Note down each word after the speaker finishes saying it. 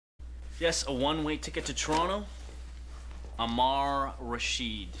Yes, a one-way ticket to Toronto. Amaar,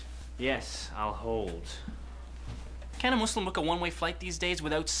 Rashid. Yes, I'll hold. Can a Muslim book a one-way flight these days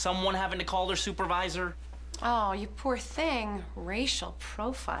without someone having to call their supervisor? Oh, you poor thing. Racial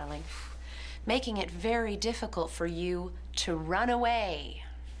profiling. Making it very difficult for you to run away.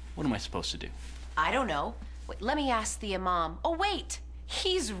 What am I supposed to do? I don't know. Wait, let me ask the imam. Oh, wait.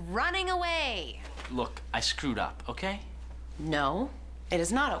 He's running away. Look, I screwed up, okay? No, it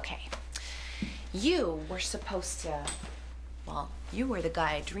is not okay. You were supposed to... Well, you were the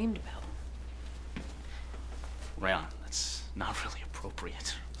guy I dreamed about. Rayyan, that's not really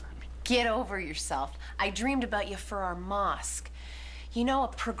appropriate. Get over yourself. I dreamed about you for our mosque. You know, a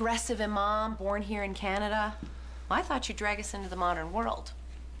progressive imam born here in Canada? Well, I thought you'd drag us into the modern world.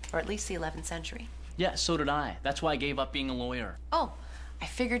 Or at least the 11th century. Yeah, so did I. That's why I gave up being a lawyer. Oh, I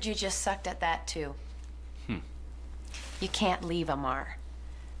figured you just sucked at that too. You can't leave, Amaar.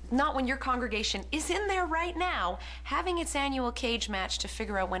 Not when your congregation is in there right now, having its annual cage match to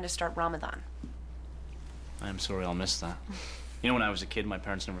figure out when to start Ramadan. I'm sorry, I'll miss that. You know, when I was a kid, my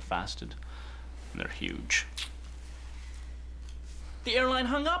parents never fasted. And they're huge. The airline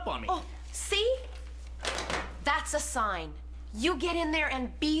hung up on me. Oh, see? That's a sign. You get in there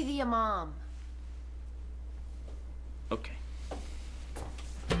and be the imam. Okay.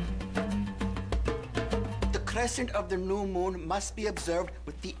 The crescent of the new moon must be observed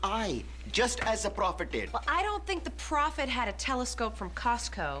with the eye, just as the prophet did. Well, I don't think the prophet had a telescope from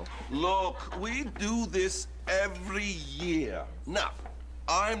Costco. Look, we do this every year. Now,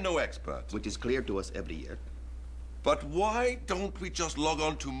 I'm no expert. Which is clear to us every year. But why don't we just log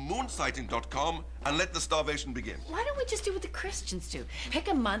on to moonsighting.com and let the starvation begin? Why don't we just do what the Christians do? Pick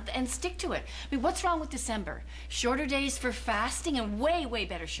a month and stick to it. I mean, what's wrong with December? Shorter days for fasting and way, way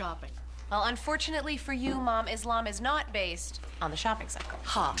better shopping. Well, unfortunately for you, Mom, Islam is not based on the shopping cycle.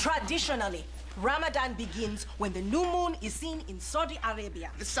 Ha. Traditionally, Ramadan begins when the new moon is seen in Saudi Arabia.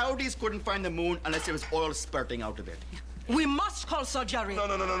 The Saudis couldn't find the moon unless there was oil spurting out of it. We must call Saudi Arabia.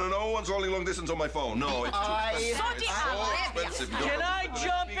 No one's rolling long distance on my phone. No, it's too Saudi Arabia. expensive. Can I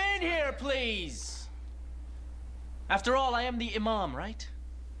jump in here, please? After all, I am the imam, right?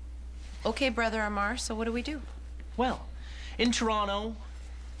 Okay, Brother Amaar, so what do we do? Well, in Toronto,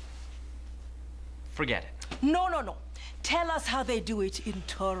 forget it. No. Tell us how they do it in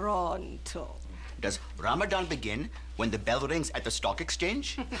Toronto. Does Ramadan begin when the bell rings at the stock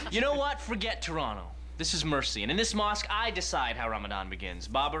exchange? You know what? Forget Toronto. This is mercy, and in this mosque, I decide how Ramadan begins.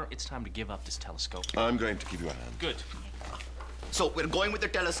 Babar, it's time to give up this telescope. I'm going to give you a hand. Good. So we're going with the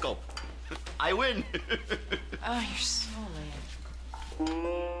telescope. I win. Oh, you're so lame.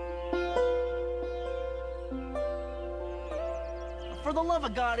 For the love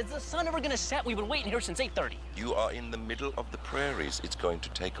of God, is the sun ever gonna set? We've been waiting here since 8:30. You are in the middle of the prairies. It's going to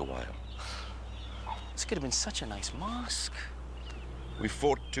take a while. This could have been such a nice mosque. We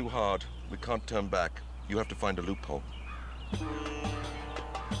fought too hard. We can't turn back. You have to find a loophole.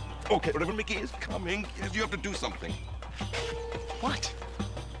 Okay, Reverend Mickey is coming. Yes, you have to do something. What?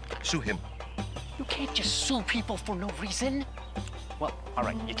 Sue him. You can't just sue people for no reason. Well, all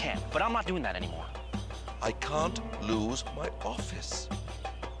right, you can, but I'm not doing that anymore. I can't lose my office.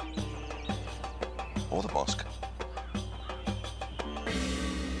 Or the mosque.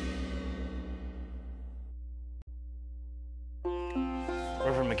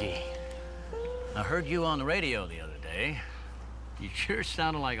 Reverend Magee. I heard you on the radio the other day. You sure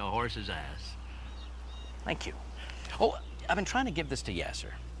sounded like a horse's ass. Thank you. Oh, I've been trying to give this to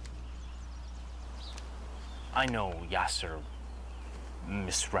Yasir. I know Yasir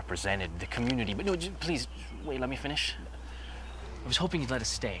misrepresented the community, but no, please, wait, let me finish. I was hoping you'd let us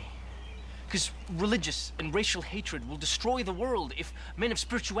stay. Because religious and racial hatred will destroy the world if men of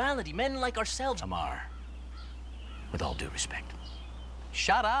spirituality, men like ourselves... Amaar, with all due respect,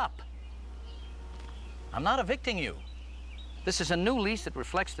 shut up. I'm not evicting you. This is a new lease that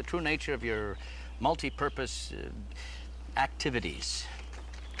reflects the true nature of your multi-purpose activities.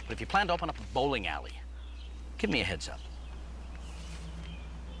 But if you plan to open up a bowling alley, give me a heads up.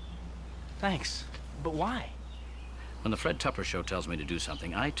 Thanks, but why? When the Fred Tupper show tells me to do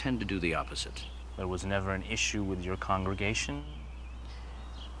something, I tend to do the opposite. There was never an issue with your congregation?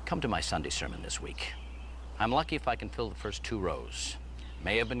 Come to my Sunday sermon this week. I'm lucky if I can fill the first 2 rows.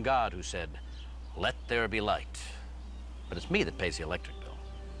 May have been God who said, "Let there be light." But it's me that pays the electric bill.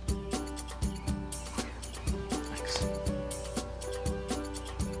 Thanks.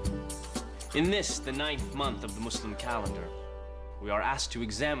 In this, the 9th month of the Muslim calendar, we are asked to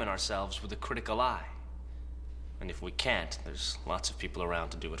examine ourselves with a critical eye. And if we can't, there's lots of people around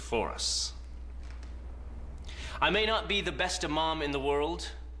to do it for us. I may not be the best imam in the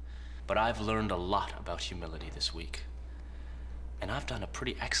world, But I've learned a lot about humility this week. And I've done a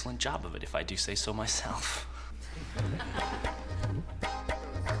pretty excellent job of it, if I do say so myself.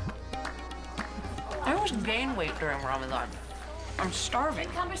 I always gain weight during Ramadan. I'm starving.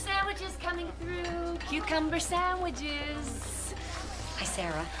 Cucumber sandwiches coming through. Cucumber sandwiches. Hi,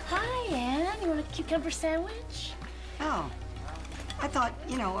 Sarah. Hi, Anne. You want a cucumber sandwich? Oh. I thought,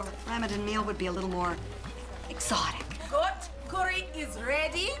 you know, a Ramadan meal would be a little more exotic. Goat curry is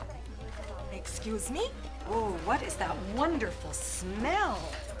ready. Excuse me? Oh, what is that wonderful smell?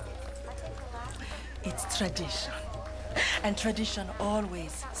 It's tradition. And tradition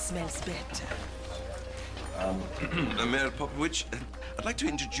always smells better. Mayor Popowicz, I'd like to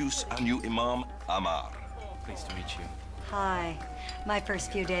introduce our new imam, Amaar. Pleased to meet you. Hi. My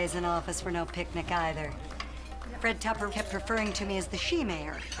first few days in office were no picnic either. Fred Tupper kept referring to me as the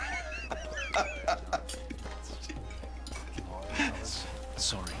she-mayor.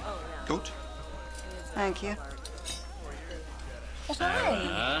 Sorry. Goat? Thank you.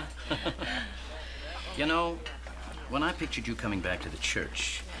 Sarah. You know, when I pictured you coming back to the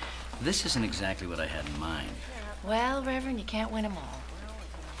church, this isn't exactly what I had in mind. Well, Reverend, you can't win them all.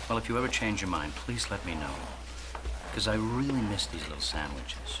 Well, if you ever change your mind, please let me know. Because I really miss these little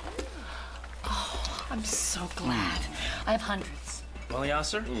sandwiches. Oh, I'm so glad. I have hundreds. Well,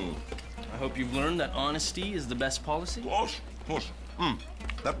 Yasir, I hope you've learned that honesty is the best policy. Of course.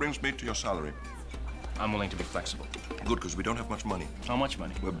 That brings me to your salary. I'm willing to be flexible. Good, because we don't have much money. How much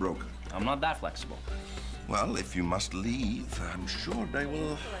money? We're broke. I'm not that flexible. Well, if you must leave, I'm sure they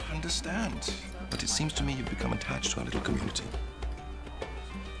will understand. But it seems to me you've become attached to our little community.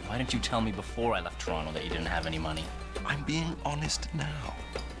 Why didn't you tell me before I left Toronto that you didn't have any money? I'm being honest now.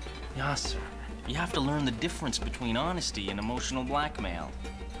 Yasir, you have to learn the difference between honesty and emotional blackmail.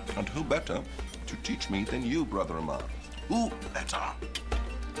 And who better to teach me than you, Brother Amaar? Who better?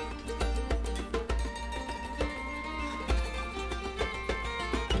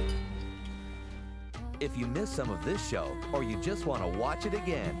 If you missed some of this show, or you just want to watch it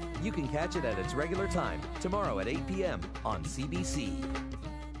again, you can catch it at its regular time, tomorrow at 8 p.m. on CBC.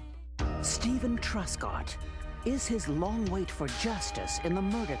 Stephen Truscott. Is his long wait for justice in the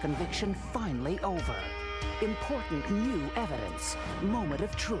murder conviction finally over? Important new evidence. Moment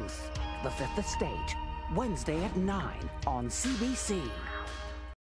of truth. The Fifth Estate. Wednesday at 9 on CBC.